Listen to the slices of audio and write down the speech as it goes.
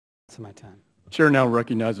of my time. Chair now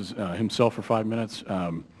recognizes himself for 5 minutes.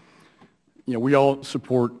 We all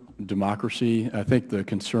support democracy. I think the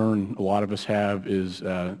concern a lot of us have is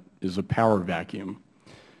a power vacuum,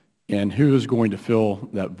 and who is going to fill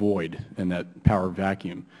that void and that power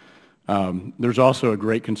vacuum? There's also a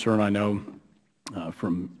great concern, I know,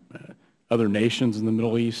 from other nations in the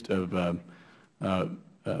Middle East of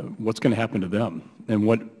what's going to happen to them and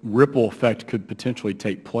what ripple effect could potentially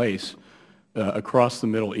take place across the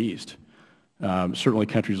Middle East. Certainly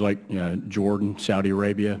countries like Jordan, Saudi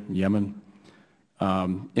Arabia, Yemen.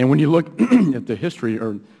 And when you look at the history,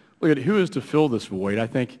 or look at who is to fill this void, I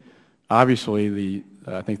think obviously the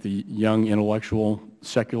young intellectual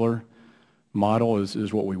secular model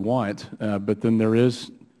is what we want. But then there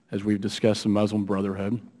is, as we've discussed, the Muslim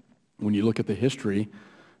Brotherhood. When you look at the history,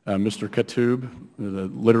 Mr. Khatib, the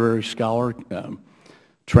literary scholar,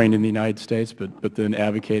 trained in the United States, but then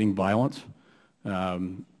advocating violence.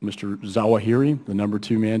 Mr. Zawahiri, the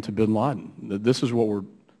 #2 man to bin Laden. This is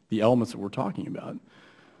the elements that we're talking about.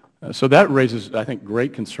 So that raises, I think,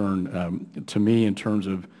 great concern to me in terms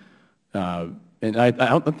of, and I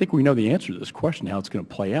don't think we know the answer to this question, how it's going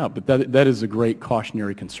to play out, but that is a great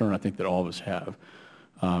cautionary concern I think that all of us have.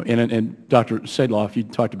 And Dr. Sadloff, you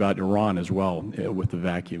talked about Iran as well with the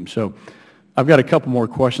vacuum. So I've got a couple more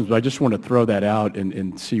questions, but I just want to throw that out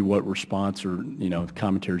and see what response or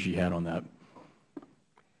commentaries you had on that.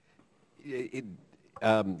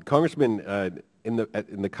 Congressman, in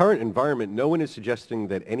the current environment, no one is suggesting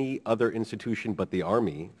that any other institution but the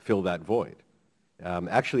Army fill that void.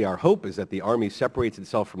 Actually, our hope is that the Army separates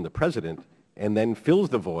itself from the President and then fills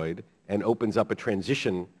the void and opens up a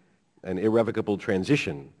transition, an irrevocable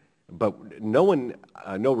transition. But no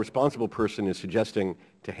responsible person is suggesting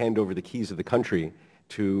to hand over the keys of the country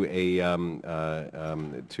to a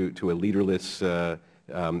leaderless,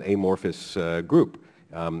 amorphous group.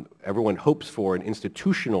 Everyone hopes for an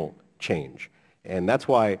institutional change. And that's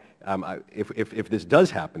why if this does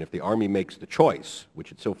happen, if the Army makes the choice,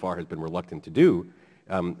 which it so far has been reluctant to do,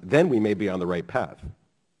 then we may be on the right path.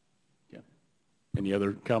 Yeah. Any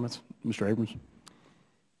other comments? Mr. Abrams?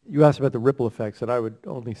 You asked about the ripple effects, and I would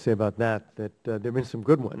only say about that there have been some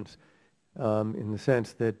good ones in the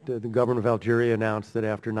sense that the government of Algeria announced that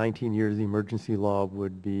after 19 years the emergency law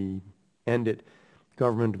would be ended. The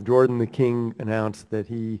government of Jordan, the king, announced that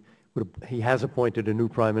he has appointed a new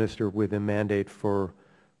prime minister with a mandate for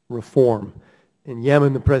reform. In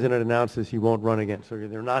Yemen, the president announces he won't run again, so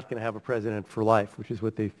they're not going to have a president for life, which is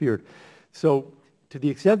what they feared. So to the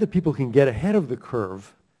extent that people can get ahead of the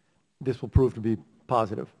curve, this will prove to be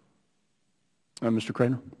positive. Mr.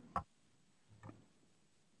 Craner?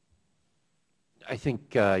 I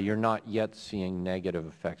think you're not yet seeing negative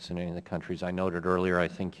effects in any of the countries. I noted earlier, I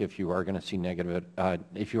think if you are going to see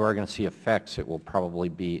if you are going to see effects, it will probably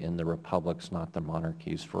be in the republics, not the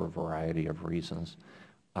monarchies, for a variety of reasons.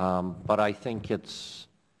 But I think it's,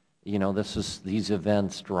 these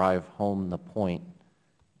events drive home the point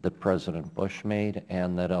that President Bush made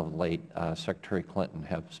and that of late Secretary Clinton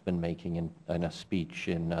has been making in a speech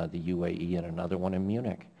in the UAE and another one in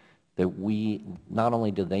Munich. That not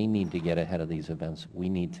only do they need to get ahead of these events, we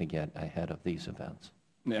need to get ahead of these events.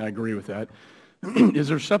 Yeah, I agree with that. Is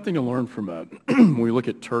there something to learn from, when we look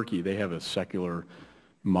at Turkey, they have a secular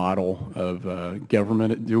model of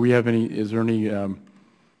government. Is there any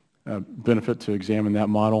benefit to examine that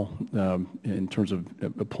model in terms of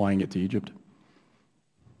applying it to Egypt?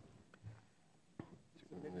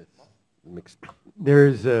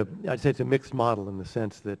 I'd say it's a mixed model in the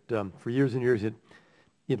sense that for years and years it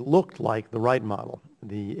looked like the right model,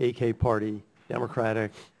 the AK party,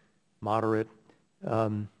 democratic, moderate.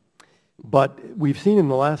 But we've seen in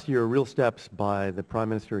the last year real steps by the prime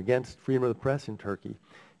minister against freedom of the press in Turkey.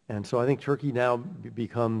 And so I think Turkey now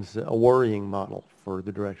becomes a worrying model for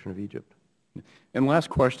the direction of Egypt. And last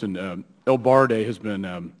question, El Baradei has been,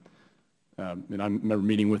 and I remember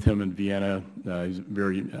meeting with him in Vienna. He's a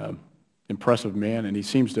very impressive man, and he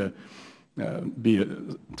seems to be a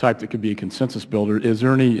type that could be a consensus builder. Is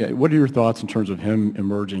there what are your thoughts in terms of him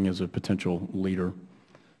emerging as a potential leader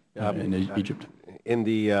in Egypt? In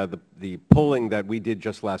the polling that we did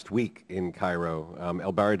just last week in Cairo,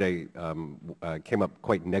 El Baradei came up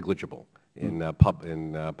quite negligible in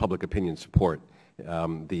public opinion support.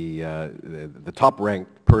 The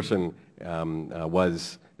top-ranked person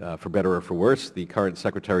was, for better or for worse, the current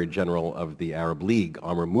Secretary General of the Arab League,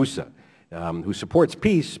 Amr Moussa, who supports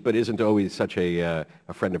peace but isn't always such a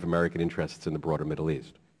friend of American interests in the broader Middle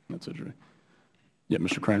East. That's interesting. Yeah,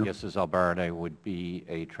 Mr. Craner? Yes, as El Baradei would be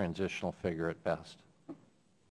a transitional figure at best.